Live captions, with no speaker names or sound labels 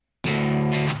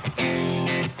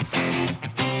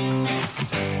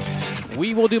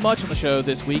We will do much on the show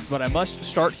this week, but I must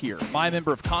start here. My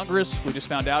member of Congress, we just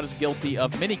found out, is guilty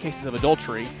of many cases of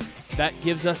adultery. That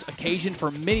gives us occasion for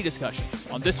many discussions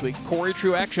on this week's Corey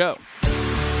Truax Show.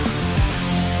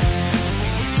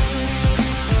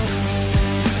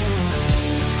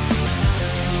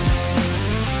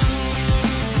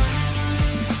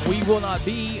 We will not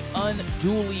be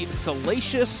unduly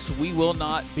salacious. We will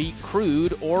not be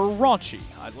crude or raunchy.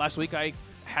 Last week I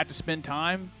had to spend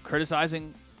time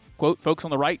criticizing, quote, folks on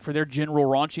the right for their general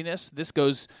raunchiness. This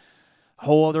goes a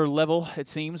whole other level, it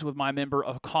seems, with my member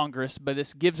of Congress, but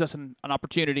this gives us an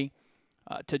opportunity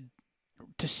to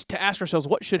ask ourselves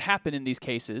what should happen in these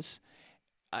cases.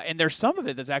 And there's some of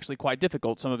it that's actually quite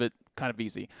difficult, some of it kind of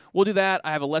easy. We'll do that.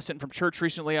 I have a lesson from church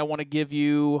recently I want to give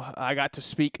you. I got to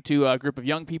speak to a group of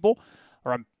young people,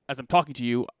 as I'm talking to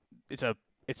you, it's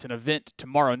an event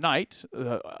tomorrow night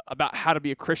about how to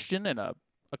be a Christian and a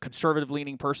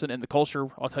conservative-leaning person in the culture.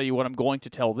 I'll tell you what I'm going to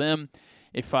tell them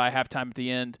if I have time at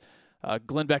the end.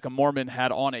 Glenn Beck, a Mormon,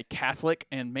 had on a Catholic,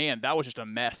 and man, that was just a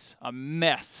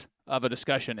mess of a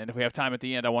discussion. And if we have time at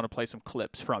the end, I want to play some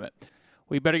clips from it.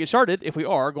 We better get started if we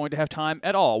are going to have time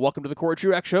at all. Welcome to the Corey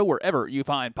Truax Show, wherever you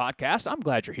find podcasts. I'm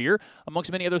glad you're here.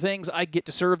 Amongst many other things, I get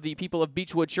to serve the people of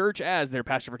Beechwood Church as their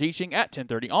pastor for teaching at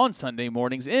 10:30 on Sunday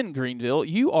mornings in Greenville.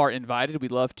 You are invited.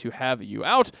 We'd love to have you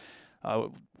out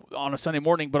on a Sunday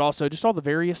morning, but also just all the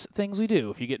various things we do.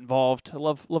 If you get involved, I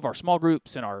love our small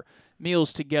groups and our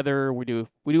meals together. We do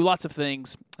lots of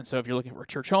things. And so if you're looking for a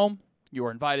church home, you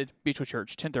are invited. Beechwood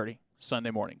Church, 10:30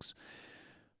 Sunday mornings.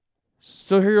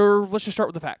 So here, let's just start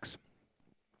with the facts.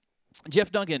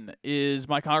 Jeff Duncan is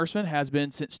my congressman, has been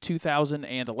since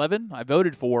 2011. I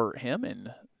voted for him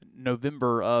in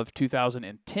November of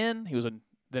 2010. He was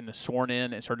then sworn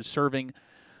in and started serving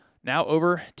now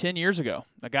over 10 years ago.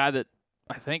 A guy that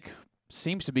I think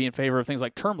seems to be in favor of things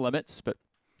like term limits, but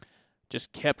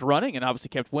just kept running and obviously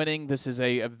kept winning. This is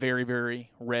a very, very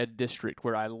red district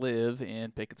where I live in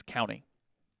Pickens County.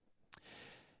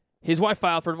 His wife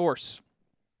filed for divorce.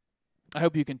 I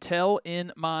hope you can tell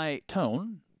in my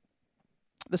tone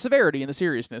the severity and the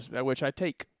seriousness at which I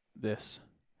take this.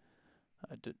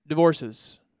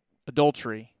 Divorces,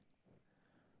 adultery,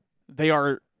 they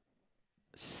are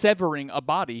severing a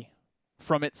body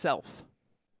from itself.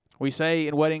 We say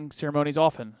in wedding ceremonies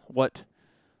often, what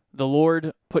the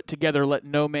Lord put together, let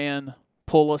no man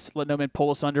pull us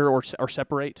under or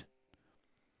separate.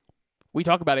 We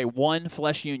talk about a one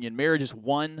flesh union. Marriage is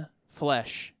one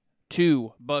flesh.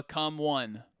 Two become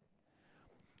one.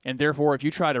 And therefore, if you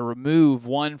try to remove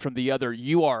one from the other,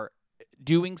 you are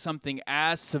doing something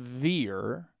as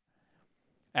severe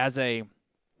as a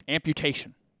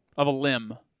amputation of a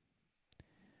limb.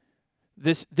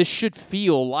 This should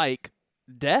feel like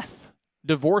death.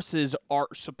 Divorces are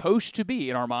supposed to be,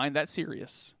 in our mind, that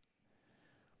serious.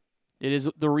 It is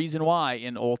the reason why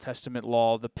in Old Testament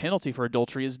law, the penalty for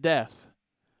adultery is death.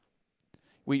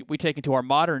 We take into our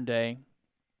modern day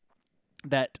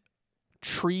that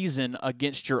treason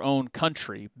against your own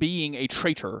country, being a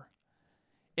traitor,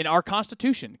 in our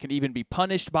Constitution can even be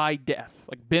punished by death.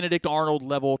 Like Benedict Arnold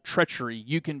level treachery,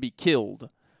 you can be killed.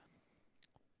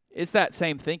 It's that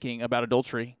same thinking about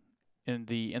adultery in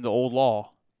the old law.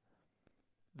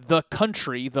 The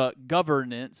country, the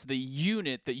governance, the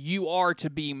unit that you are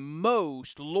to be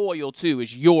most loyal to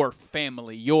is your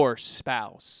family, your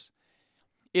spouse.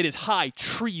 It is high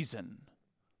treason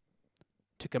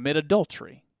to commit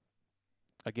adultery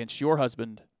against your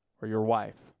husband or your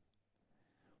wife.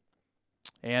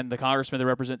 And the congressman that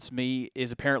represents me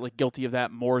is apparently guilty of that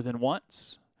more than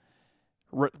once.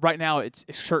 Right now, it's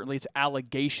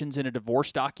allegations in a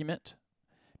divorce document.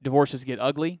 Divorces get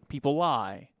ugly. People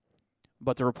lie.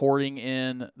 But the reporting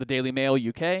in the Daily Mail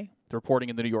UK, the reporting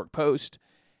in the New York Post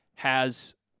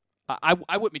has... I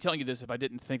wouldn't be telling you this if I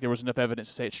didn't think there was enough evidence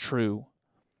to say it's true.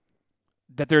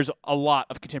 That there's a lot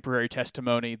of contemporary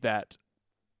testimony that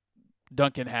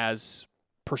Duncan has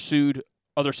pursued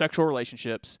other sexual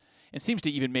relationships and seems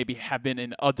to even maybe have been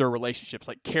in other relationships,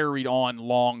 like carried on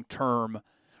long-term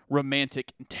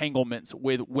romantic entanglements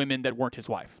with women that weren't his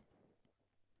wife.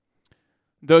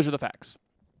 Those are the facts.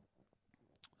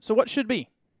 So what should be?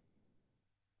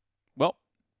 Well,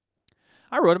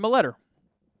 I wrote him a letter.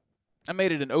 I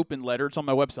made it an open letter. It's on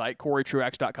my website,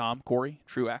 CoreyTruax.com,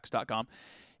 CoreyTruax.com.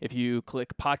 If you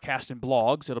click podcast and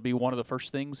blogs, it'll be one of the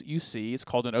first things you see. It's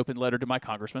called an open letter to my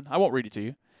congressman. I won't read it to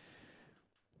you.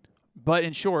 But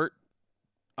in short,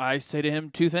 I say to him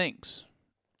two things.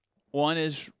 One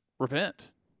is repent.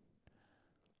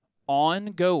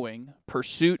 Ongoing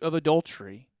pursuit of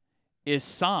adultery is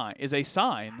a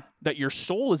sign that your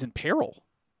soul is in peril.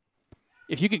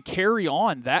 if you can carry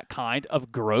on that kind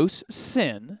of gross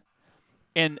sin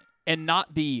and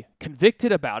not be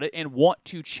convicted about it and want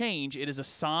to change, it is a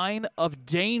sign of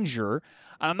danger.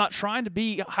 I'm not trying to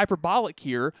be hyperbolic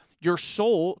here. Your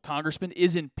soul, Congressman,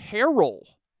 is in peril.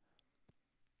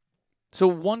 So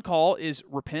one call is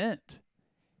repent.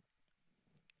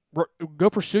 Go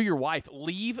pursue your wife.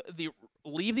 Leave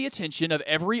the attention of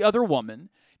every other woman.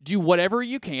 Do whatever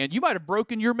you can. You might have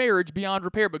broken your marriage beyond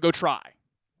repair, but go try.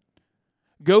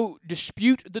 Go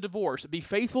dispute the divorce. Be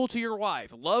faithful to your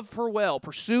wife. Love her well.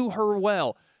 Pursue her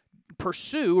well.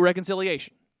 Pursue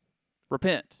reconciliation.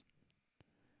 Repent.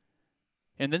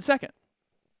 And then second,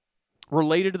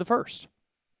 related to the first,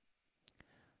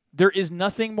 there is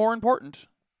nothing more important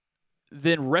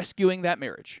than rescuing that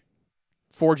marriage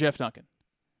for Jeff Duncan.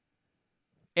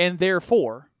 And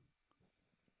therefore,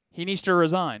 he needs to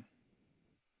resign.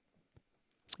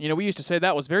 You know, we used to say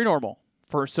that was very normal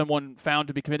for someone found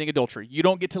to be committing adultery. You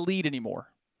don't get to lead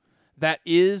anymore. That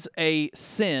is a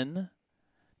sin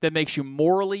that makes you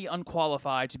morally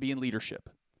unqualified to be in leadership.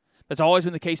 That's always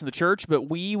been the case in the church, but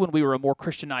when we were a more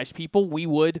Christianized people, we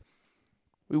would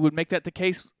make that the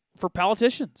case for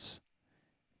politicians.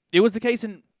 It was the case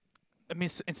in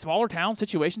smaller town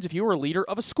situations. If you were a leader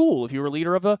of a school, if you were a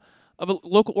leader of a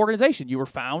local organization, you were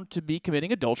found to be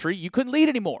committing adultery, you couldn't lead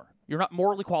anymore. You're not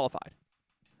morally qualified.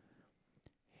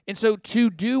 And so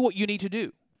to do what you need to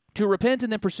do, to repent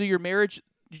and then pursue your marriage,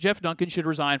 Jeff Duncan should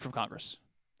resign from Congress.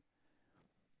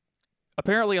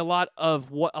 Apparently, a lot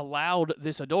of what allowed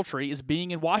this adultery is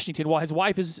being in Washington while his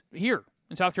wife is here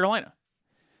in South Carolina.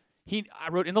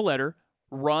 I wrote in the letter,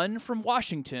 run from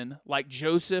Washington like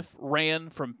Joseph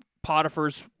ran from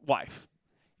Potiphar's wife.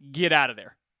 Get out of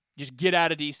there. Just get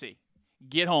out of D.C.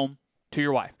 Get home to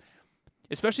your wife.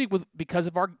 Especially because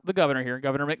of the governor here,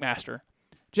 Governor McMaster.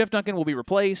 Jeff Duncan will be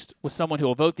replaced with someone who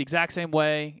will vote the exact same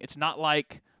way. It's not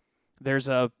like there's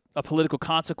a political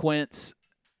consequence.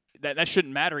 That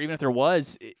shouldn't matter. Even if there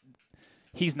was,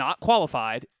 he's not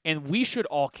qualified. And we should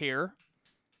all care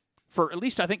for at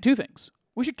least, I think, two things.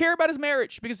 We should care about his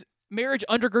marriage because marriage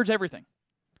undergirds everything.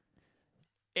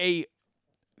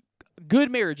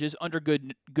 Good marriages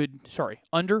undergird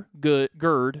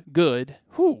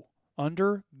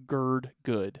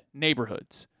good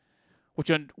neighborhoods,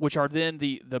 which are then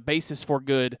the basis for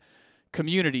good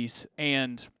communities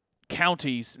and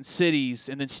counties and cities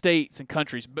and then states and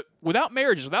countries. But without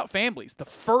marriages, without families, the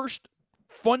first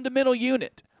fundamental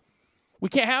unit, we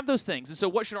can't have those things. And so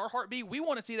what should our heart be? We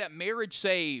want to see that marriage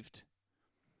saved.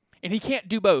 And he can't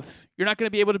do both. You're not going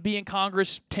to be able to be in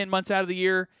Congress 10 months out of the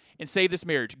year and save this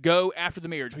marriage. Go after the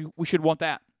marriage. We should want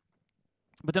that.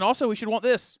 But then also we should want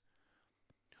this.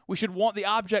 We should want the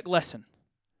object lesson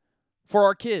for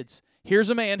our kids.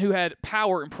 Here's a man who had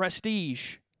power and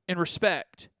prestige and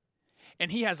respect,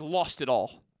 and he has lost it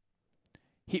all.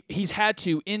 He's had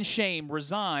to, in shame,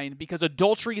 resign because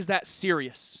adultery is that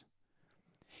serious.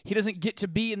 He doesn't get to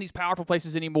be in these powerful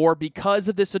places anymore because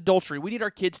of this adultery. We need our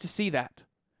kids to see that.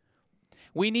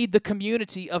 We need the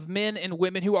community of men and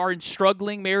women who are in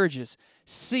struggling marriages.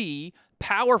 See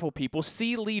powerful people,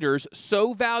 see leaders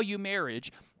so value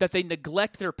marriage that they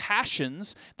neglect their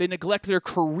passions, they neglect their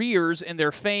careers and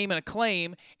their fame and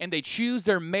acclaim, and they choose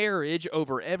their marriage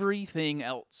over everything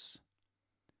else.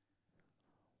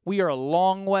 We are a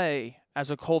long way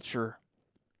as a culture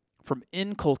from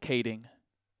inculcating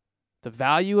the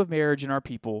value of marriage in our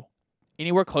people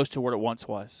anywhere close to what it once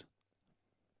was.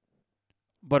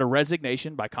 But a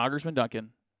resignation by Congressman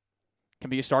Duncan can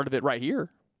be a start of it right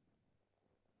here.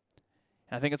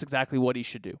 And I think that's exactly what he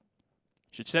should do.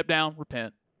 He should step down,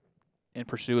 repent, and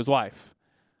pursue his wife.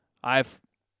 I'm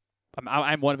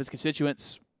one of his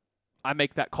constituents. I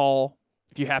make that call.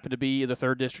 If you happen to be in the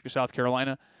 3rd District of South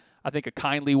Carolina, I think a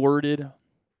kindly worded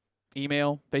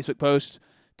email, Facebook post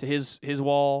to his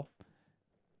wall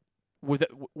with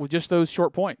just those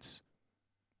short points.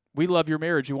 We love your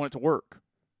marriage. We want it to work.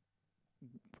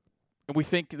 And we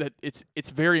think that it's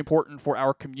very important for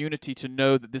our community to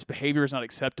know that this behavior is not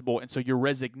acceptable, and so your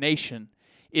resignation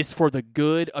is for the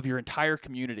good of your entire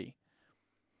community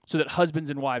so that husbands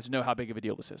and wives know how big of a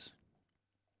deal this is.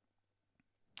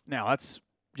 Now, that's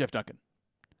Jeff Duncan.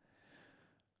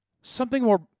 Something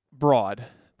more broad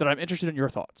that I'm interested in your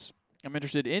thoughts. I'm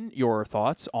interested in your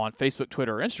thoughts on Facebook,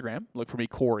 Twitter, or Instagram. Look for me,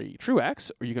 Corey Truax,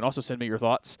 or you can also send me your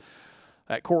thoughts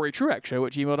at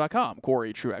CoreyTruaxShow@gmail.com.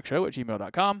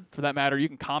 CoreyTruaxShow@gmail.com. For that matter, you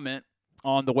can comment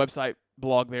on the website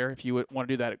blog there if you want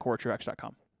to do that at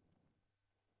CoreyTruax.com.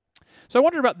 So I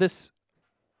wondered about this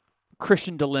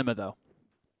Christian dilemma, though.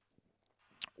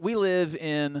 Where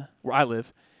I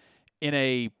live, in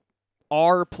a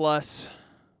R plus,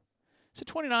 is it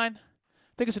 29?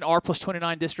 I think it's an R plus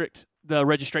 29 district, the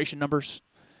registration numbers.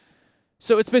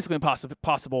 So it's basically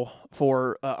impossible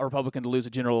for a Republican to lose a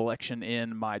general election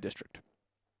in my district.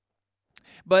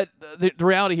 But the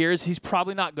reality here is he's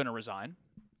probably not going to resign.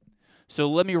 So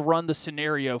let me run the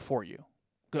scenario for you.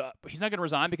 He's not going to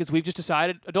resign because we've just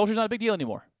decided adultery is not a big deal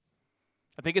anymore.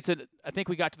 I think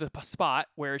we got to the spot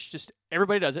where it's just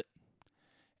everybody does it.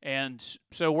 And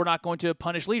so we're not going to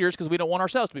punish leaders because we don't want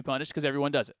ourselves to be punished because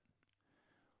everyone does it.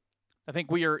 I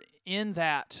think we are in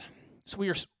that. So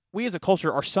we as a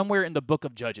culture are somewhere in the book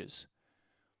of Judges.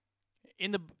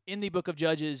 In the book of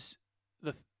Judges,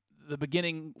 the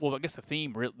beginning, well, I guess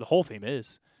the whole theme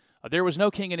is, there was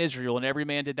no king in Israel, and every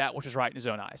man did that which was right in his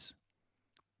own eyes.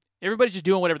 Everybody's just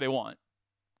doing whatever they want.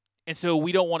 And so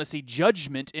we don't want to see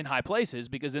judgment in high places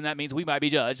because then that means we might be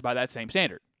judged by that same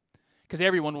standard. Because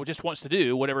everyone just wants to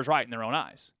do whatever's right in their own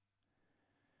eyes.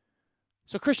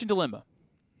 So Christian dilemma.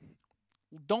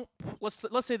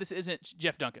 Let's say this isn't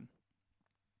Jeff Duncan.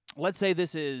 Let's say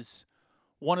this is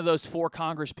one of those 4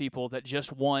 Congress people that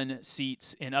just won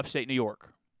seats in upstate New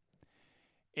York.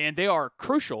 And they are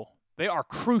crucial. They are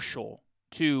crucial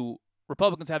to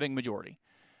Republicans having a majority.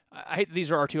 I hate that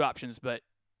these are our 2 options, but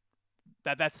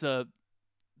that's the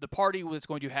party that's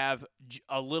going to have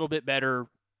a little bit better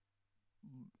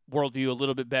worldview, a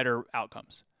little bit better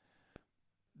outcomes.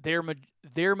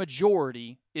 Their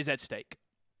majority is at stake.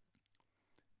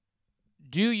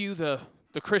 Do you, the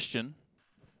Christian,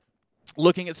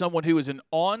 looking at someone who is in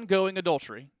ongoing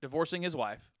adultery, divorcing his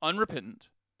wife, unrepentant,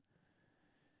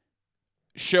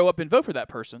 show up and vote for that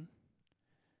person?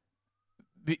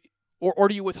 Or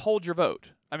do you withhold your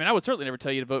vote? I mean, I would certainly never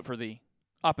tell you to vote for the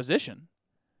opposition.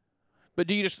 But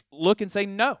do you just look and say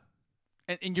no?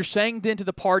 And you're saying then to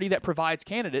the party that provides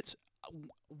candidates,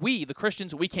 we, the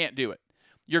Christians, we can't do it.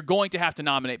 You're going to have to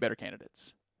nominate better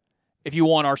candidates if you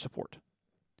want our support.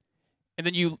 And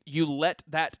then you let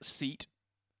that seat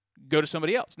go to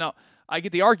somebody else. Now, I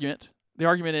get the argument. The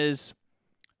argument is,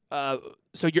 are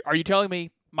you telling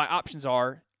me my options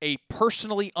are a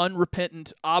personally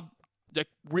unrepentant,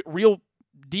 real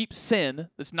deep sin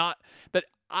that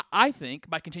I think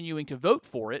by continuing to vote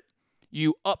for it,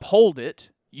 you uphold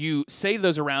it, you say to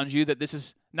those around you that this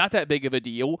is not that big of a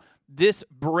deal. This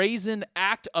brazen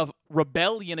act of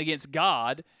rebellion against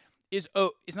God is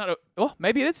not well,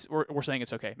 maybe it's we're saying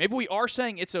it's okay. Maybe we are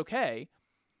saying it's okay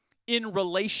in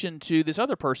relation to this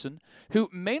other person who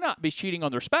may not be cheating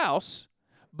on their spouse,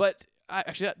 but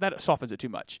actually that softens it too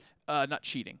much. Not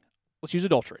cheating. Let's use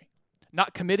adultery.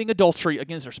 Not committing adultery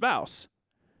against their spouse,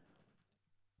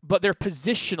 but they're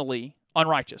positionally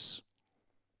unrighteous.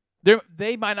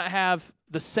 They might not have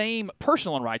the same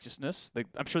personal unrighteousness.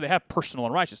 I'm sure they have personal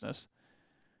unrighteousness,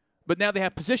 but now they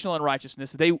have positional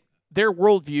unrighteousness. Their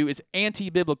worldview is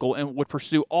anti-biblical and would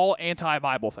pursue all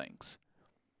anti-Bible things.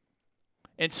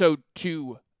 And so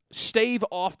to stave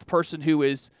off the person who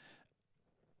is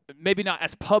maybe not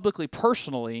as publicly,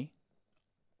 personally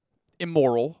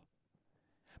immoral,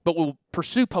 but will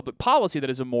pursue public policy that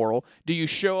is immoral, do you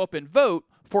show up and vote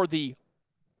for the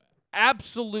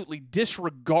absolutely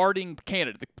disregarding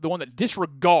candidate, the one that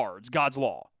disregards God's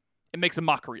law and makes a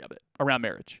mockery of it around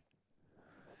marriage?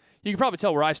 You can probably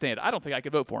tell where I stand. I don't think I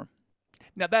could vote for him.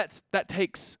 Now, that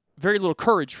takes very little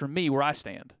courage from me where I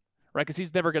stand, right? Because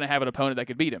he's never going to have an opponent that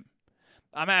could beat him.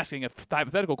 I'm asking a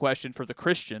hypothetical question for the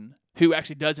Christian who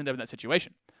actually does end up in that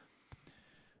situation.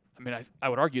 I mean, I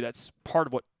would argue that's part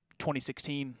of what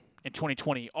 2016 and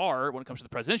 2020 are when it comes to the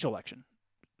presidential election.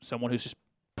 Someone who's just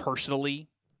personally,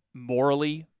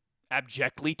 morally,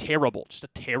 abjectly terrible, just a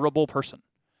terrible person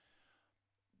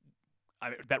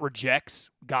that rejects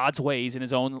God's ways in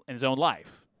his own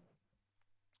life.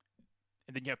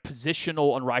 And then you have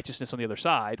positional unrighteousness on the other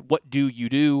side. What do you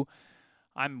do?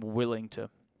 I'm willing to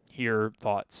hear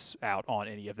thoughts out on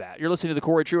any of that. You're listening to the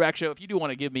Corey Truax Show. If you do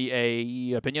want to give me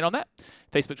a opinion on that,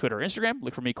 Facebook, Twitter, or Instagram,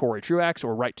 look for me, Corey Truax,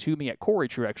 or write to me at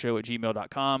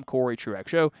CoreyTruaxShow@gmail.com,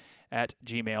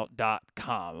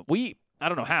 CoreyTruaxShow@gmail.com. I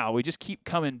don't know how, we just keep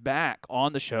coming back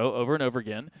on the show over and over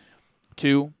again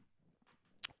to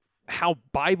how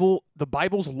the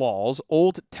Bible's laws,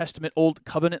 Old Testament, Old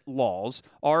Covenant laws,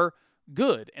 are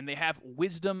good, and they have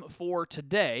wisdom for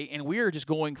today, and we're just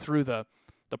going through the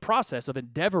process of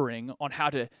endeavoring on how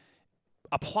to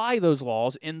apply those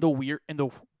laws in the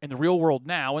real world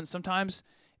now, and sometimes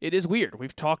it is weird.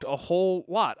 We've talked a whole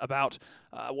lot about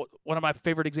one of my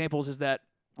favorite examples is that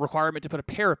requirement to put a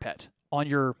parapet on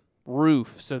your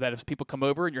roof so that if people come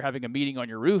over and you're having a meeting on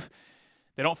your roof,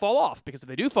 they don't fall off, because if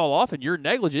they do fall off and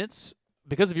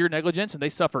because of your negligence and they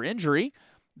suffer injury,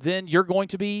 then you're going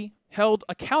to be held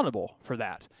accountable for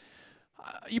that.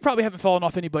 You probably haven't fallen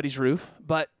off anybody's roof,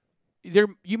 but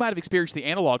you might have experienced the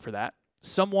analog for that.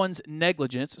 Someone's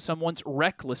negligence, someone's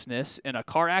recklessness in a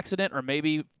car accident, or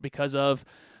maybe because of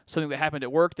something that happened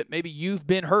at work that maybe you've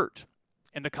been hurt.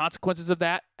 And the consequences of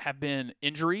that have been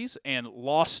injuries and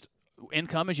lost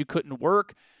income as you couldn't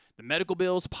work. The medical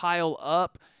bills pile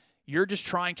up. You're just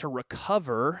trying to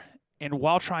recover. And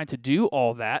while trying to do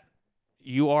all that,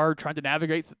 you are trying to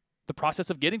navigate the process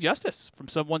of getting justice from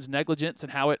someone's negligence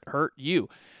and how it hurt you.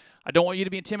 I don't want you to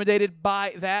be intimidated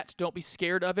by that. Don't be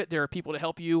scared of it. There are people to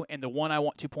help you, and the one I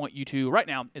want to point you to right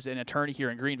now is an attorney here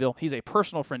in Greenville. He's a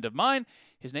personal friend of mine.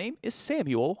 His name is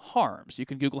Samuel Harms. You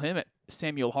can Google him at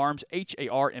Samuel Harms,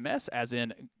 Harms, as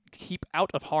in keep out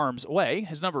of harm's way.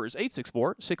 His number is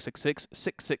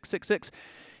 864-666-6666.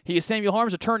 He is Samuel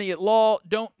Harms, attorney at law.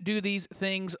 Don't do these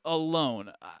things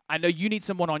alone. I know you need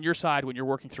someone on your side when you're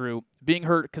working through being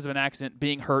hurt because of an accident,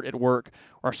 being hurt at work,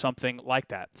 or something like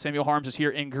that. Samuel Harms is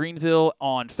here in Greenville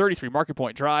on 33 Market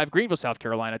Point Drive, Greenville, South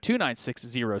Carolina,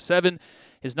 29607.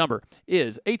 His number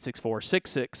is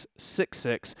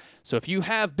 864-6666. So if you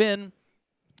have been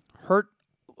hurt,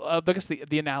 because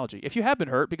the analogy, if you have been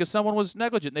hurt because someone was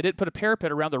negligent, they didn't put a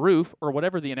parapet around the roof, or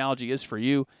whatever the analogy is for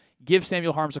you, give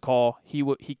Samuel Harms a call. He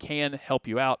can help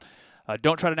you out.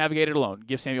 Don't try to navigate it alone.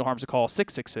 Give Samuel Harms a call,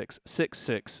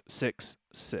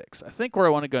 666-6666. I think where I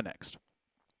want to go next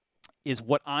is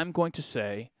what I'm going to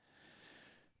say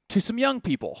to some young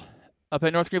people up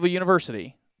at North Greenville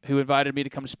University who invited me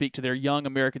to come speak to their Young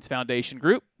Americans Foundation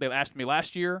group. They asked me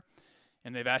last year,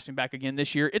 and they've asked me back again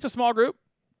this year. It's a small group.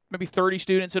 Maybe 30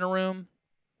 students in a room.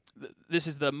 This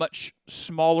is the much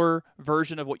smaller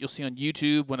version of what you'll see on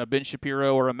YouTube when a Ben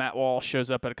Shapiro or a Matt Walsh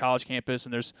shows up at a college campus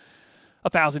and there's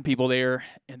 1,000 people there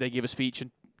and they give a speech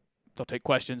and they'll take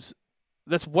questions.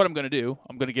 That's what I'm going to do.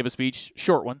 I'm going to give a speech,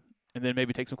 short one, and then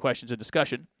maybe take some questions and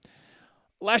discussion.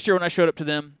 Last year when I showed up to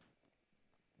them,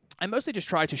 I mostly just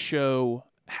tried to show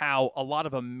how a lot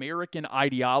of American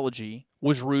ideology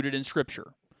was rooted in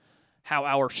Scripture. How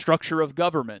our structure of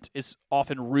government is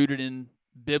often rooted in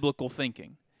biblical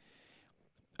thinking.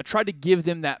 I tried to give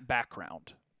them that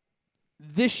background.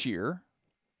 This year,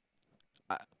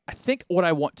 I think what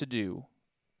I want to do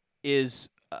is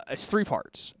it's 3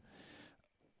 parts.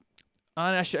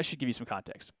 I should give you some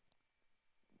context.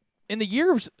 In the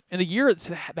year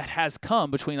that has come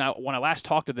between when I last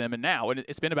talked to them and now, and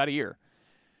it's been about a year,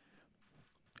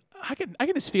 I can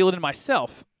just feel it in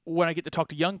myself when I get to talk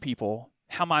to young people,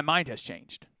 how my mind has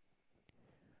changed.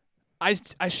 I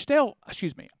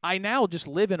now just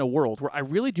live in a world where I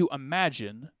really do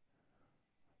imagine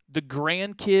the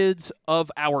grandkids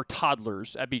of our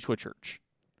toddlers at Beechwood Church.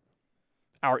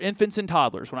 Our infants and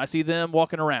toddlers, when I see them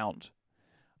walking around,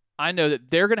 I know that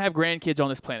they're going to have grandkids on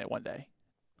this planet one day.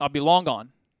 I'll be long gone.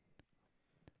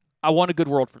 I want a good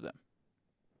world for them.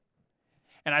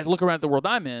 And I look around at the world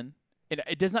I'm in, and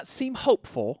it does not seem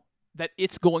hopeful that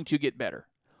it's going to get better.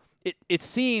 It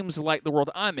seems like the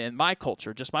world I'm in, my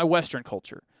culture, just my Western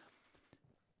culture,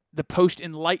 the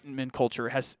post-Enlightenment culture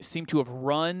has seemed to have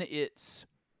run its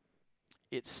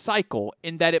cycle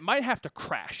in that it might have to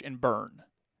crash and burn.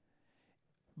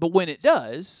 But when it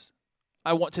does,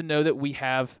 I want to know that we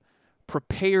have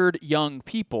prepared young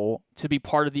people to be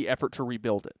part of the effort to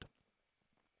rebuild it.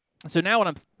 And so now when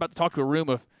I'm about to talk to a room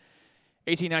of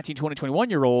 18, 19, 20,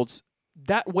 21-year-olds,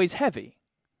 that weighs heavy.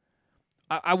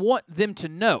 I want them to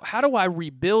know, how do I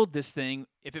rebuild this thing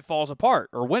if it falls apart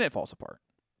or when it falls apart?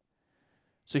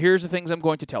 So here's the things I'm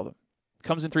going to tell them. It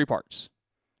comes in 3 parts.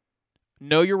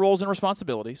 Know your roles and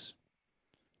responsibilities.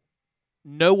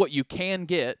 Know what you can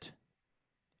get,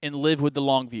 and live with the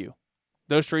long view.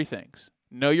 Those 3 things.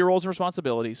 Know your roles and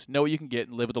responsibilities, know what you can get,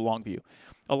 and live with the long view.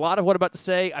 A lot of what I'm about to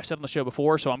say, I've said on the show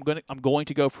before, so I'm going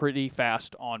to go pretty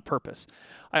fast on purpose.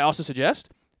 I also suggest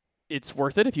it's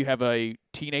worth it if you have a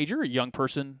teenager, a young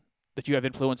person that you have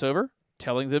influence over,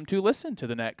 telling them to listen to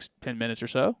the next 10 minutes or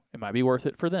so. It might be worth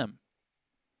it for them.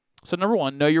 So number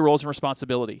 1, know your roles and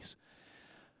responsibilities.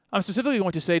 I'm specifically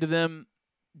going to say to them,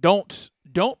 don't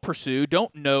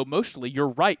know mostly your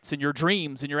rights and your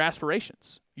dreams and your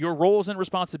aspirations. Your roles and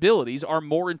responsibilities are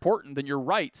more important than your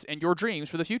rights and your dreams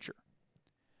for the future.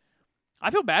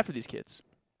 I feel bad for these kids.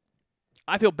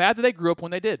 I feel bad that they grew up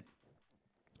when they did.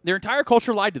 Their entire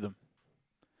culture lied to them.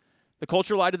 The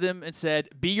culture lied to them and said,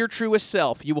 be your truest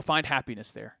self. You will find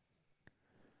happiness there.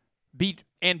 Be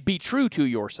true to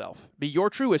yourself. Be your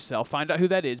truest self. Find out who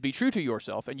that is. Be true to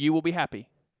yourself, and you will be happy.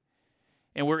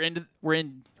 And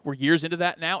we're years into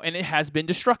that now, and it has been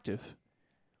destructive.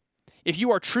 If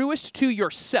you are truest to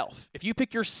yourself, if you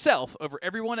pick yourself over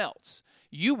everyone else,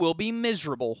 you will be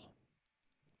miserable.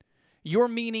 Your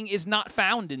meaning is not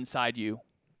found inside you.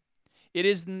 It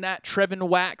is in that Trevin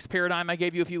Wax paradigm I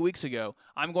gave you a few weeks ago.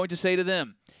 I'm going to say to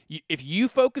them, if you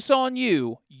focus on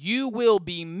you, you will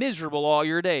be miserable all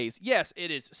your days. Yes,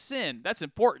 it is sin. That's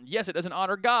important. Yes, it doesn't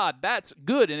honor God. That's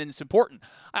good and it's important.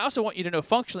 I also want you to know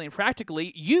functionally and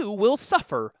practically, you will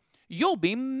suffer. You'll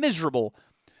be miserable.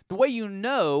 The way you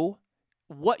know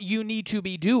what you need to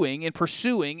be doing and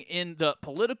pursuing in the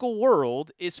political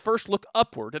world is first look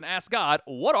upward and ask God,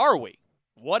 what are we?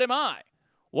 What am I?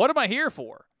 What am I here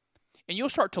for? And you'll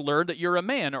start to learn that you're a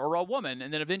man or a woman,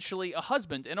 and then eventually a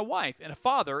husband and a wife and a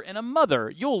father and a mother.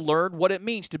 You'll learn what it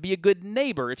means to be a good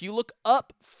neighbor. If you look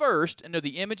up first and know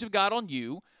the image of God on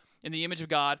you and the image of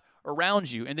God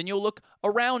around you, and then you'll look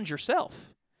around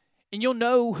yourself. And you'll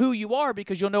know who you are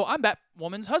because you'll know I'm that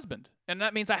woman's husband. And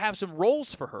that means I have some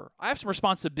roles for her. I have some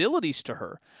responsibilities to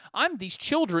her. I'm these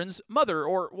children's mother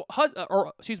or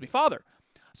father.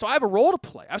 So I have a role to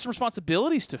play. I have some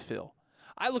responsibilities to fill.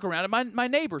 I look around at my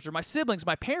neighbors or my siblings,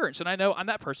 my parents, and I know I'm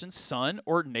that person's son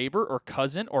or neighbor or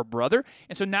cousin or brother.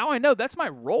 And so now I know that's my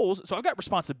roles. So I've got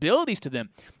responsibilities to them.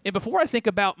 And before I think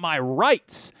about my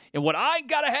rights and what I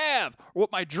got to have or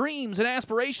what my dreams and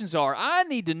aspirations are, I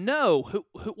need to know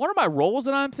what are my roles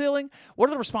that I'm filling? What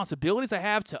are the responsibilities I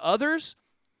have to others?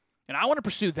 And I want to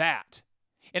pursue that.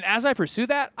 And as I pursue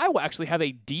that, I will actually have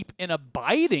a deep and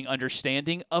abiding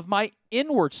understanding of my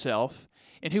inward self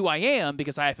and who I am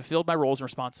because I have fulfilled my roles and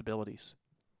responsibilities.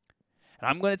 And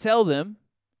I'm going to tell them,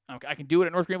 I can do it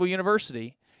at North Greenville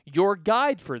University, your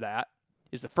guide for that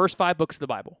is the first 5 books of the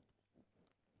Bible.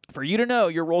 For you to know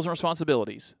your roles and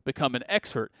responsibilities, become an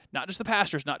expert, not just the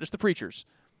pastors, not just the preachers.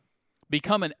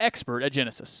 Become an expert at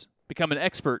Genesis. Become an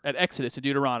expert at Exodus and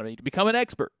Deuteronomy. Become an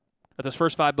expert at those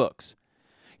first 5 books.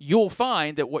 You'll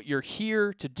find that what you're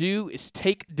here to do is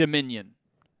take dominion.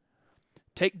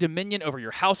 Take dominion over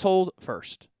your household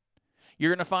first. You're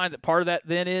going to find that part of that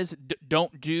then is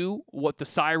don't do what the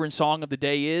siren song of the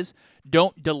day is.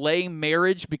 Don't delay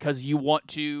marriage because you want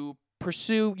to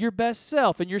pursue your best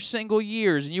self in your single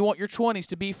years and you want your 20s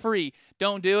to be free.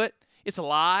 Don't do it. It's a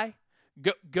lie.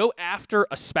 Go after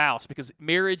a spouse because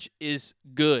marriage is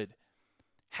good.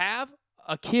 Have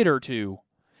a kid or two.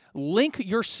 Link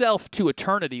yourself to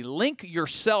eternity. Link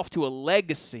yourself to a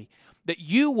legacy that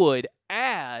you would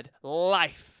add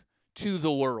life to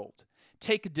the world.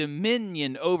 Take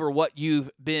dominion over what you've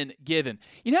been given.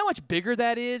 You know how much bigger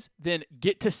that is than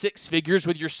get to 6 figures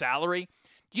with your salary?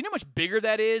 Do you know how much bigger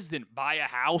that is than buy a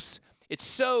house? It's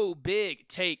so big.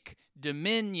 Take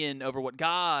dominion over what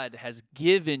God has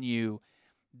given you.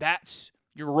 That's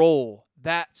your role.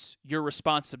 That's your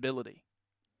responsibility.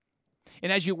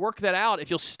 And as you work that out, if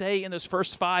you'll stay in those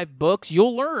first 5 books,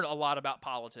 you'll learn a lot about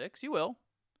politics. You will.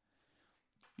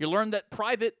 You'll learn that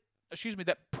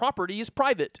that property is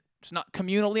private. It's not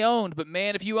communally owned. But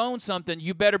man, if you own something,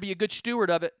 you better be a good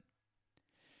steward of it.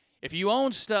 If you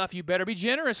own stuff, you better be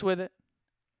generous with it.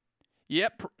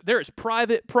 Yep, there is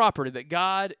private property that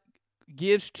God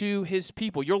gives to his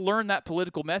people. You'll learn that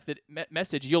political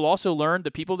message. You'll also learn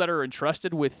the people that are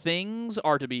entrusted with things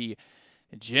are to be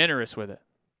generous with it.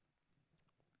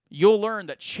 You'll learn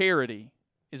that charity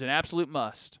is an absolute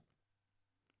must.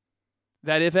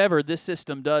 That if ever this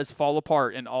system does fall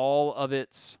apart in all of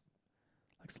its...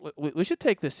 We should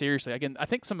take this seriously. Again, I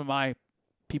think some of my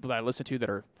people that I listen to that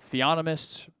are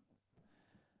theonomists,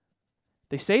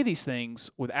 they say these things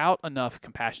without enough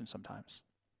compassion sometimes.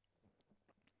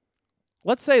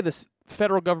 Let's say this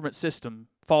federal government system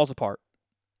falls apart.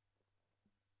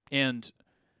 And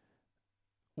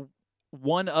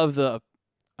one of the...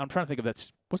 I'm trying to think of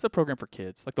that. What's the program for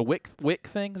kids? Like the WIC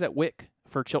thing? Is that WIC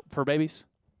for babies?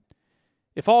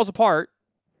 It falls apart,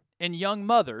 and young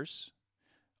mothers,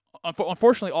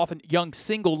 unfortunately often young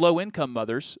single low-income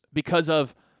mothers, because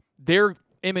of their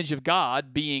image of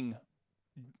God being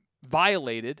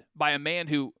violated by a man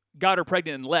who got her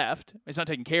pregnant and left, is not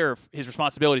taking care of his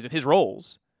responsibilities and his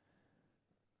roles,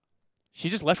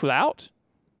 she's just left without.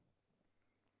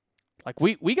 Like,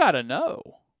 we got to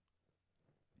know.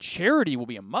 Charity will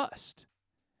be a must.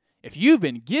 If you've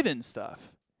been given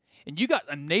stuff and you got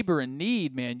a neighbor in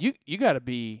need, man, you got to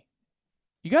be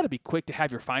quick to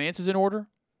have your finances in order.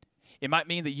 It might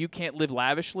mean that you can't live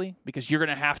lavishly because you're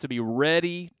going to have to be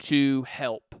ready to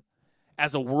help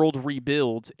as a world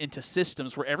rebuilds into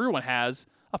systems where everyone has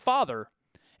a father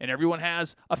and everyone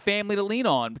has a family to lean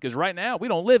on, because right now we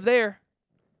don't live there.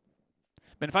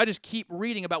 But if I just keep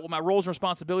reading about what my roles and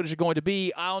responsibilities are going to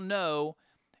be, I'll know,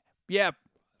 yeah,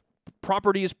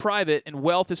 property is private and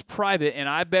wealth is private, and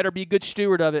I better be a good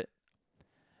steward of it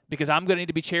because I'm going to need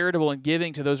to be charitable and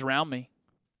giving to those around me.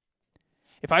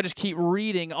 If I just keep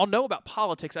reading, I'll know about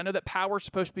politics. I know that power is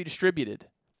supposed to be distributed,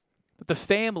 that the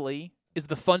family is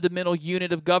the fundamental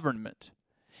unit of government.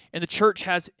 And the church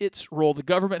has its role. The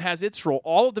government has its role.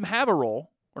 All of them have a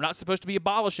role. We're not supposed to be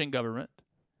abolishing government.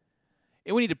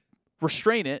 And we need to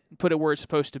restrain it and put it where it's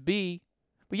supposed to be.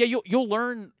 But yeah, you'll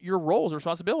learn your roles and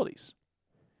responsibilities.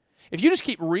 If you just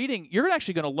keep reading, you're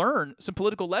actually going to learn some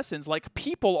political lessons like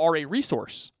people are a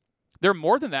resource. They're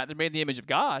more than that. They're made in the image of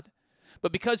God.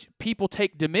 But because people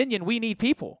take dominion, we need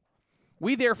people.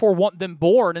 We therefore want them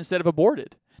born instead of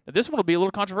aborted. Now, this one will be a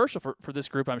little controversial for this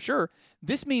group, I'm sure.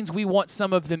 This means we want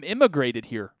some of them immigrated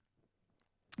here.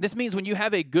 This means when you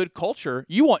have a good culture,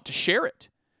 you want to share it.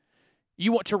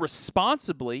 You want to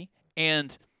responsibly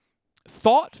and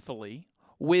thoughtfully,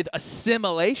 with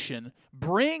assimilation,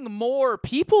 bring more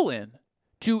people in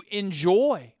to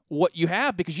enjoy what you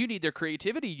have because you need their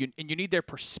creativity and you need their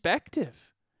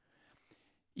perspective.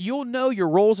 You'll know your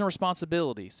roles and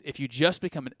responsibilities if you just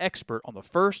become an expert on the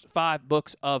first 5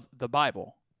 books of the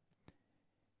Bible.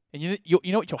 And you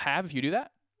know what you'll have if you do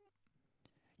that?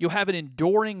 You'll have an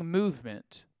enduring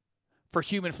movement for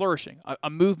human flourishing, a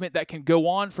movement that can go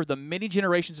on for the many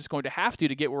generations it's going to have to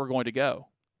get where we're going to go.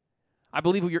 I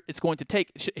believe it's going to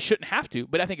take, it shouldn't have to,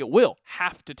 but I think it will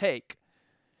have to take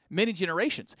many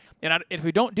generations. And if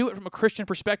we don't do it from a Christian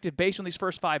perspective based on these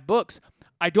first 5 books,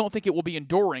 I don't think it will be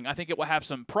enduring. I think it will have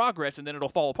some progress and then it'll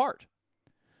fall apart.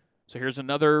 So here's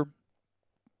another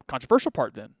controversial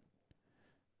part then.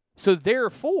 So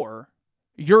therefore,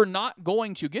 you're not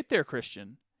going to get there,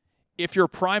 Christian, if your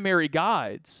primary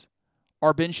guides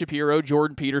are Ben Shapiro,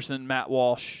 Jordan Peterson, Matt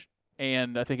Walsh,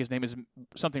 and I think his name is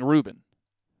something Rubin.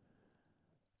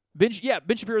 Ben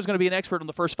Shapiro is going to be an expert on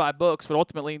the first 5 books, but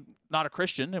ultimately not a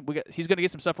Christian. He's going to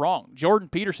get some stuff wrong. Jordan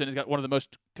Peterson has got one of the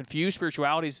most confused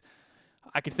spiritualities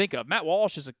I could think of. Matt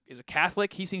Walsh is a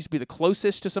Catholic. He seems to be the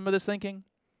closest to some of this thinking.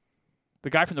 The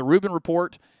guy from the Rubin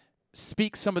Report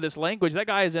speaks some of this language. That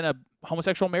guy is in a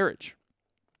homosexual marriage.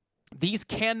 These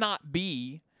cannot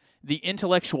be the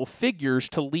intellectual figures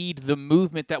to lead the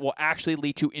movement that will actually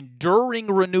lead to enduring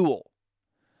renewal.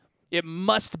 It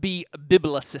must be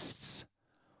biblicists.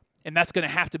 And that's going to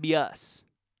have to be us.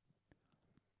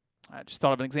 I just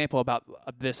thought of an example about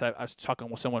this. I was talking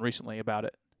with someone recently about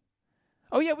it.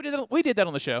 Oh, yeah, we did that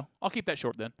on the show. I'll keep that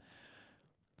short then.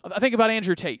 I think about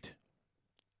Andrew Tate.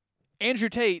 Andrew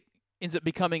Tate ends up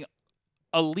becoming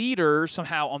a leader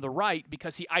somehow on the right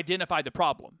because he identified the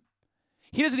problem.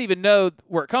 He doesn't even know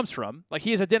where it comes from. Like,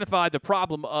 he has identified the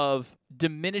problem of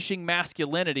diminishing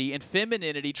masculinity and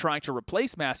femininity trying to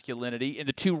replace masculinity in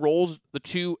the two roles, the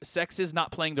two sexes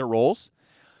not playing their roles.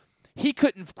 He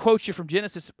couldn't quote you from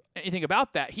Genesis anything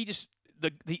about that. He just,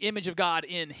 the image of God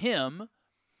in him,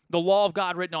 the law of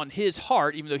God written on his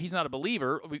heart, even though he's not a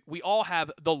believer, we all have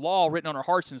the law written on our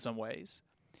hearts in some ways.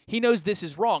 He knows this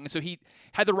is wrong, and so he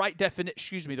had the right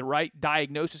the right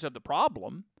diagnosis of the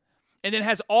problem, and then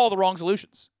has all the wrong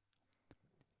solutions.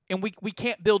 And we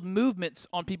can't build movements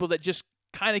on people that just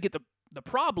kind of get the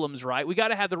problems right. We got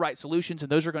to have the right solutions,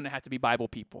 and those are going to have to be Bible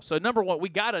people. So number one, we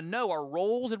got to know our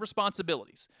roles and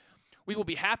responsibilities. We will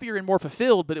be happier and more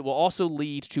fulfilled, but it will also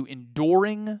lead to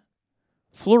enduring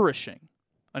flourishing,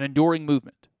 an enduring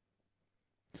movement.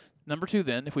 Number two,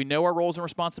 then, if we know our roles and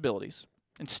responsibilities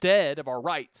instead of our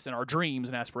rights and our dreams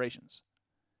and aspirations,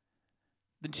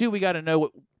 then two, we got to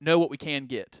know what we can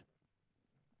get.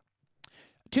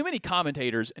 Too many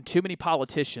commentators and too many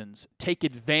politicians take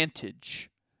advantage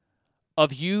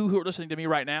of you who are listening to me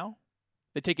right now.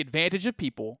 They take advantage of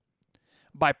people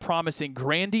by promising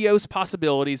grandiose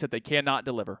possibilities that they cannot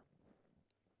deliver.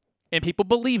 And people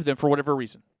believe them for whatever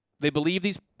reason. They believe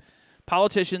these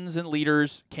politicians and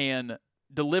leaders can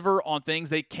deliver on things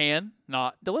they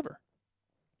cannot deliver.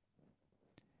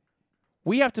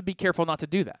 We have to be careful not to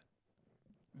do that.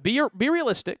 Be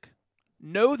realistic.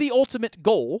 Know the ultimate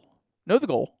goal. Know the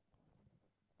goal,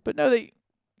 but know that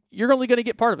you're only going to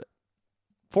get part of it.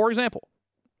 For example,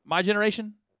 my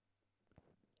generation,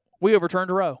 we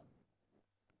overturned Roe.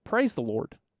 Praise the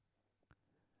Lord.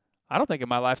 I don't think in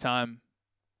my lifetime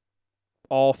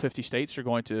all 50 states are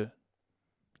going to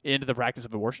end the practice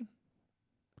of abortion.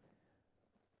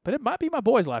 But it might be my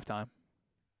boys' lifetime.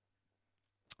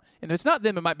 And if it's not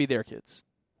them, it might be their kids.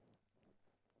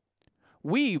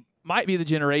 We might be the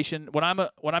generation, when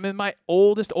I'm in my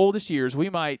oldest years,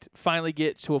 we might finally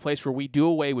get to a place where we do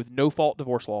away with no-fault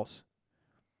divorce laws,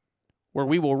 where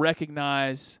we will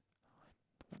recognize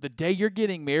the day you're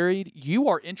getting married, you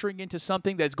are entering into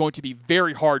something that's going to be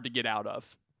very hard to get out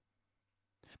of,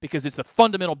 because it's the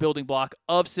fundamental building block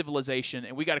of civilization,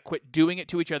 and we got to quit doing it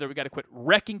to each other. We got to quit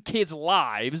wrecking kids'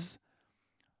 lives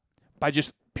by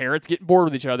just parents getting bored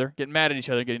with each other, getting mad at each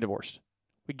other, and getting divorced.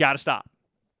 We got to stop.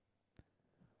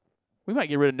 We might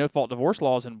get rid of no-fault divorce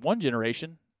laws in one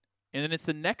generation, and then it's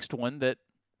the next one that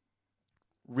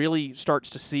really starts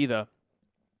to see the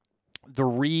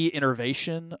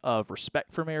re-innovation of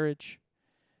respect for marriage.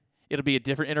 It'll be a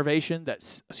different innovation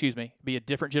be a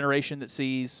different generation that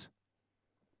sees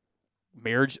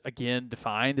marriage again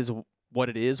defined as what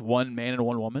it is, one man and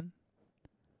one woman.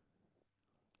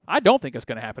 I don't think that's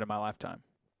going to happen in my lifetime.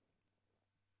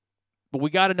 But we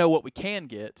got to know what we can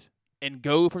get and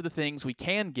go for the things we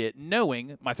can get,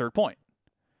 knowing my third point.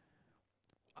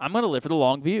 I'm going to live for the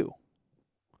long view.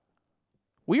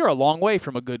 We are a long way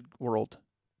from a good world.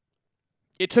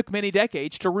 It took many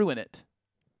decades to ruin it.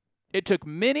 It took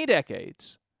many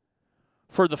decades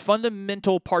for the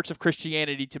fundamental parts of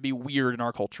Christianity to be weird in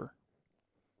our culture.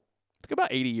 It took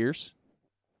about 80 years.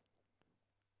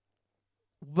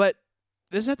 But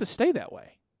it doesn't have to stay that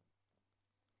way.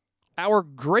 Our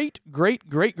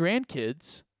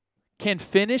great-great-great-grandkids can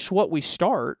finish what we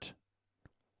start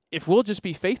if we'll just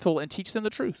be faithful and teach them the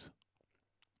truth.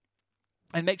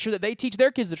 And make sure that they teach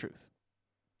their kids the truth.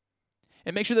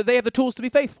 And make sure that they have the tools to be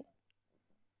faithful.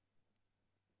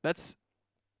 That's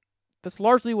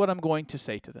largely what I'm going to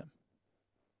say to them.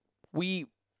 They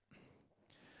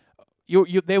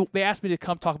asked me to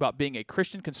come talk about being a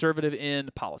Christian conservative in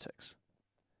politics.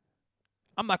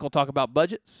 I'm not going to talk about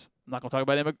budgets. I'm not going to talk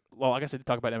about I guess I did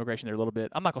talk about immigration there a little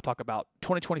bit. I'm not going to talk about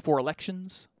 2024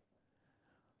 elections.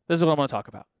 This is what I'm going to talk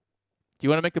about. Do you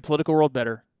want to make the political world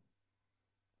better?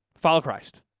 Follow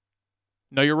Christ.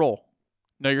 Know your role.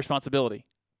 Know your responsibility.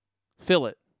 Fill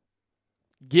it.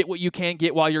 Get what you can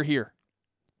get while you're here.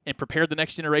 And prepare the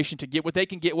next generation to get what they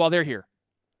can get while they're here.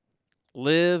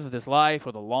 Live this life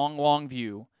with a long, long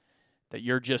view that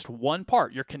you're just one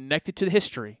part. You're connected to the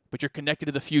history, but you're connected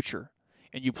to the future.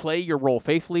 And you play your role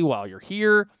faithfully while you're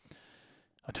here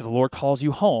until the Lord calls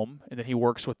you home, and then he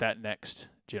works with that next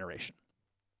generation.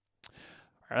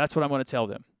 All right, that's what I'm going to tell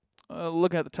them.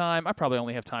 Looking at the time, I probably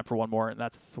only have time for one more, and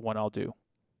that's the one I'll do.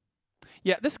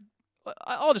 Yeah,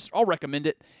 I'll recommend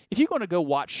it. If you're going to go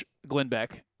watch Glenn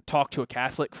Beck talk to a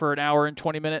Catholic for an hour and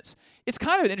 20 minutes, it's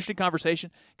kind of an interesting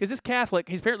conversation because this Catholic,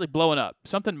 he's apparently blowing up.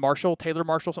 Taylor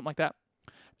Marshall, something like that.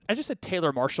 I just said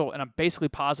Taylor Marshall, and I'm basically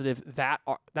positive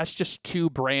that's just two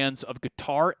brands of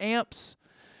guitar amps.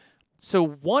 So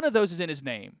one of those is in his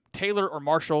name, Taylor or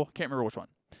Marshall, can't remember which one.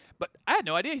 But I had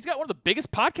no idea. He's got one of the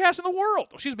biggest podcasts in the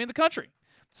world. In the country.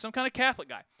 Some kind of Catholic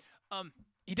guy.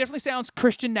 He definitely sounds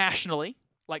Christian nationally,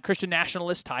 like Christian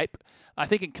nationalist type. I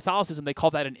think in Catholicism they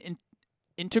call that an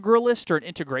integralist or an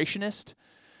integrationist.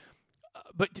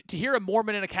 But to hear a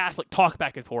Mormon and a Catholic talk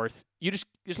back and forth, there's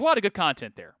a lot of good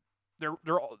content there.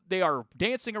 They are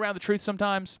dancing around the truth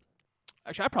sometimes.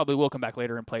 Actually, I probably will come back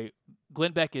later and play.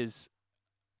 Glenn Beck is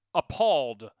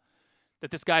appalled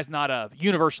that this guy's not a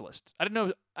universalist. I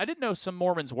didn't know some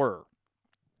Mormons were,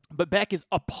 but Beck is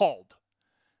appalled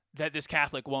that this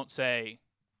Catholic won't say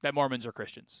that Mormons are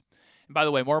Christians. And by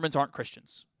the way, Mormons aren't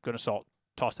Christians. Going to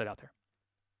toss that out there.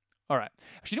 All right.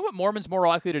 Actually, you know what Mormons more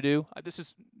likely to do? I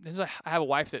have a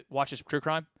wife that watches true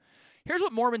crime. Here's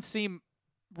what Mormons seem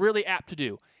really apt to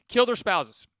do. Kill their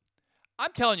spouses.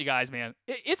 I'm telling you guys, man,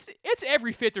 it's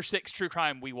every fifth or sixth true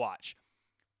crime we watch.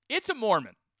 It's a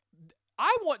Mormon.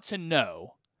 I want to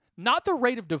know, not the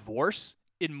rate of divorce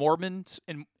in Mormons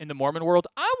in the Mormon world.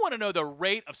 I want to know the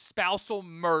rate of spousal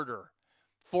murder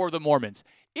for the Mormons.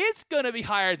 It's going to be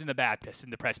higher than the Baptists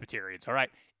and the Presbyterians, all right?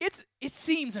 It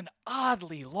seems an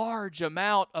oddly large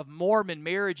amount of Mormon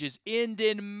marriages end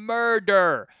in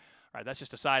murder. All right, that's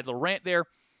just a side little rant there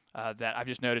that I've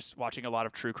just noticed watching a lot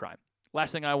of true crime.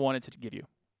 Last thing I wanted to give you.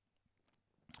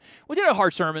 We did a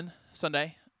hard sermon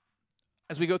Sunday.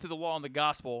 As we go through the law and the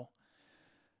gospel,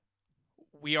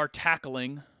 we are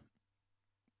tackling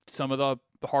some of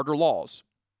the harder laws.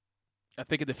 I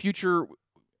think in the future,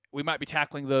 we might be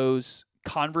tackling those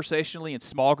conversationally in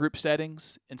small group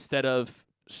settings instead of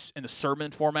in the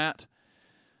sermon format.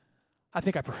 I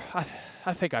think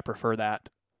I prefer that.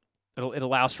 It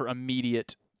allows for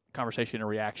immediate conversation and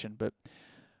reaction. But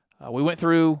we went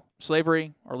through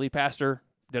slavery. Our lead pastor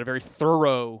did a very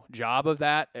thorough job of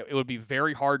that. It would be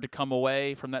very hard to come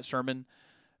away from that sermon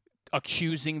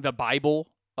accusing the Bible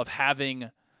of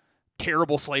having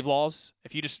terrible slave laws.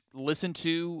 If you just listen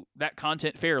to that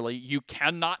content fairly, you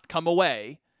cannot come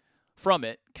away from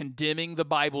it condemning the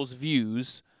Bible's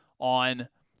views on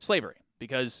slavery,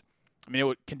 because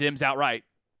it condemns outright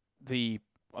the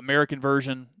American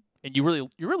version, and you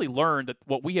really learn that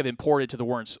what we have imported to the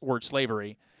word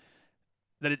slavery,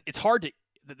 that it's hard to,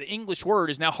 that the English word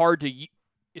is now hard to use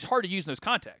in those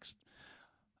contexts.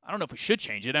 I don't know if we should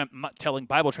change it. I'm not telling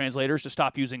Bible translators to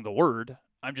stop using the word.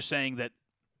 I'm just saying that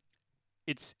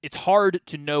it's hard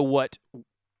to know what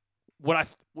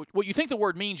you think the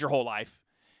word means your whole life,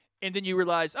 and then you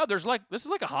realize, oh, this is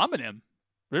like a homonym.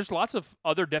 There's lots of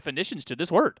other definitions to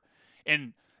this word,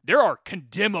 and there are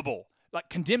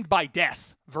condemned by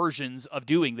death versions of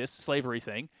doing this slavery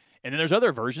thing, and then there's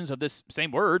other versions of this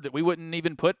same word that we wouldn't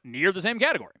even put near the same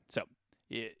category. So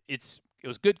it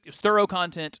was good. It was thorough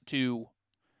content to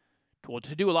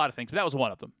do a lot of things, but that was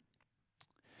one of them.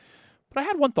 But I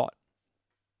had one thought.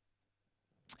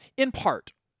 In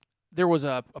part, there was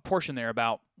a portion there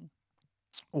about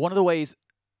one of the ways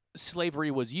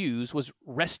slavery was used was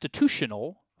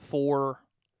restitutional for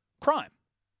crime.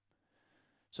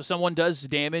 So someone does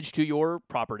damage to your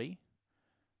property,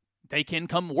 they can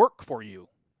come work for you.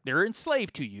 They're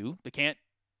enslaved to you. They can't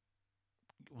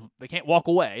walk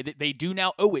away. They do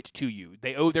now owe it to you.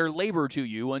 They owe their labor to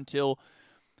you until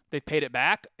they've paid it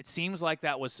back. It seems like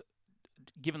that was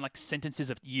given like sentences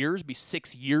of years, be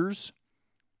 6 years.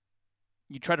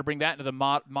 You try to bring that into the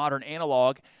modern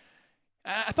analog.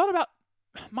 I thought about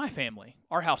my family,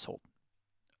 our household,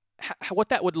 what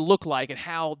that would look like and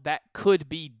how that could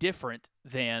be different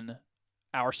than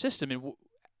our system and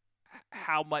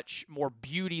how much more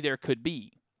beauty there could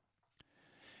be.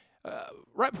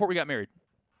 Right before we got married,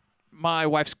 my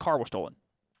wife's car was stolen.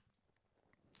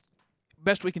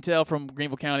 Best we can tell from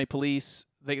Greenville County Police,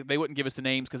 they wouldn't give us the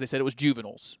names because they said it was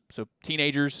juveniles. So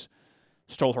teenagers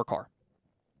stole her car.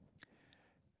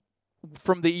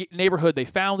 From the neighborhood they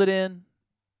found it in,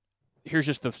 here's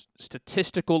just the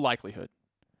statistical likelihood.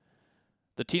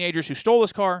 The teenagers who stole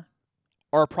this car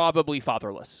are probably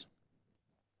fatherless.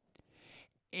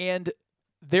 And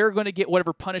they're going to get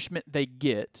whatever punishment they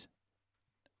get,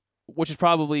 which is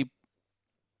probably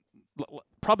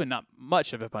not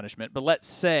much of a punishment, but let's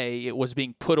say it was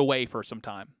being put away for some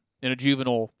time in a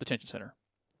juvenile detention center.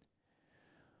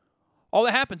 All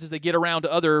that happens is they get around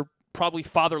to other probably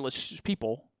fatherless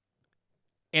people,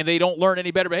 and they don't learn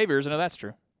any better behaviors. I know that's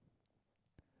true.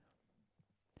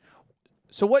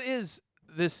 So what is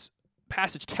this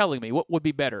passage telling me? What would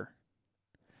be better?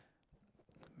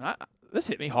 This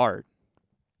hit me hard.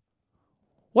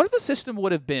 What if the system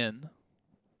would have been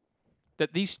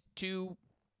that these two,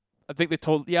 I think they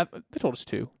told us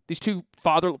two. These two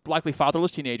likely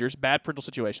fatherless teenagers, bad parental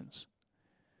situations.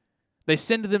 They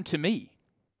send them to me.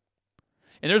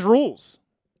 And there's rules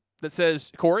that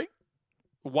says, Corey,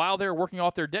 while they're working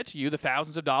off their debt to you, the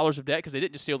thousands of dollars of debt, because they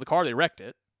didn't just steal the car, they wrecked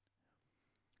it.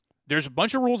 There's a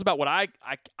bunch of rules about what I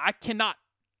cannot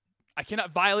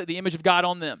violate the image of God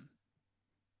on them.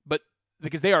 But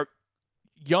because they are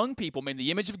young people made in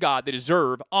the image of God, they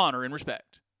deserve honor and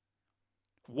respect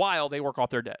while they work off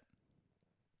their debt.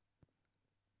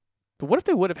 But what if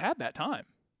they would have had that time?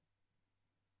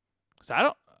 Because I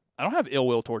don't have ill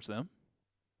will towards them.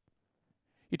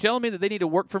 You telling me that they need to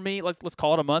work for me, let's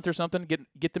call it a month or something,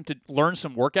 get them to learn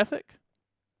some work ethic?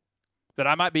 That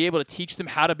I might be able to teach them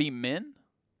how to be men?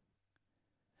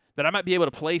 That I might be able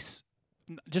to place,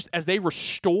 just as they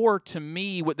restore to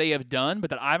me what they have done, but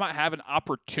that I might have an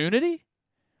opportunity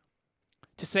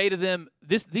to say to them,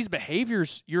 these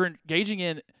behaviors you're engaging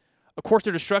in, of course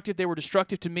they're destructive. They were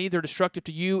destructive to me. They're destructive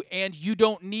to you, and you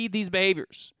don't need these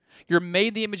behaviors. You're made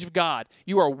in the image of God.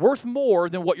 You are worth more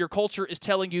than what your culture is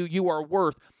telling you you are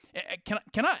worth.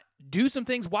 Can I do some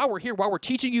things while we're here, while we're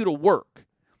teaching you to work?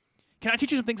 Can I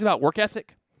teach you some things about work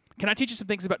ethic? Can I teach you some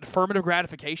things about deferment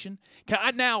gratification? Can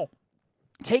I now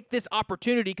take this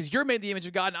opportunity, because you're made in the image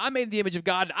of God, and I'm made in the image of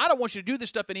God, and I don't want you to do this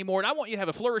stuff anymore, and I want you to have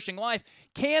a flourishing life.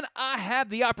 Can I have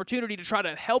the opportunity to try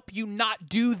to help you not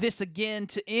do this again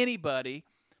to anybody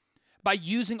by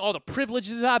using all the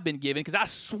privileges I've been given, because I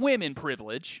swim in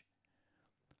privilege?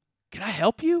 Can I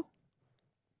help you?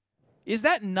 Is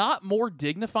that not more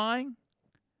dignifying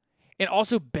and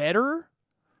also better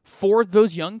for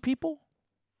those young people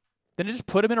than to just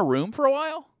put them in a room for a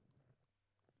while?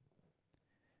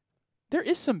 There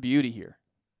is some beauty here.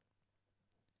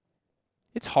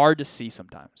 It's hard to see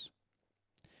sometimes.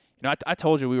 You know, I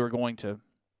told you we were going to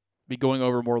be going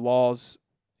over more laws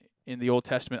in the Old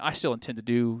Testament. I still intend to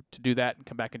do that and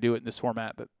come back and do it in this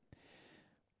format, but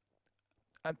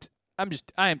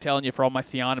I am telling you, for all my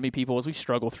theonomy people, as we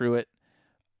struggle through it,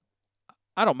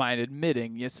 I don't mind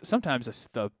admitting, yes, sometimes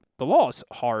the law is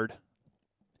hard.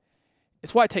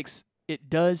 It's why it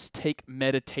does take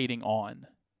meditating on.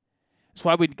 It's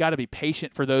why we've got to be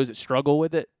patient for those that struggle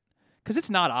with it, because it's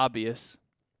not obvious.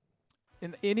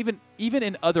 And even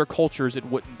in other cultures, it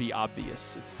wouldn't be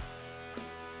obvious.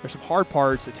 There's some hard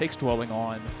parts it takes dwelling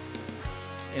on.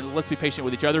 And let's be patient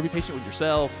with each other. Be patient with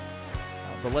yourself.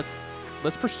 But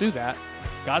let's pursue that.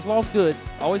 God's law is good,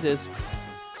 always is,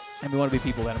 and we want to be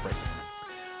people that embrace it.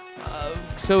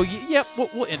 So, yep,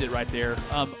 we'll end it right there.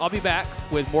 I'll be back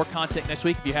with more content next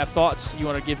week. If you have thoughts you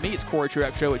want to give me, it's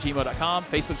CoreyTruaxShow@gmail.com.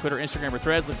 Facebook, Twitter, Instagram, or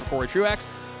Threads. Look for Corey Truax.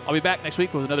 I'll be back next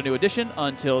week with another new edition.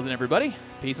 Until then, everybody,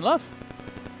 peace and love.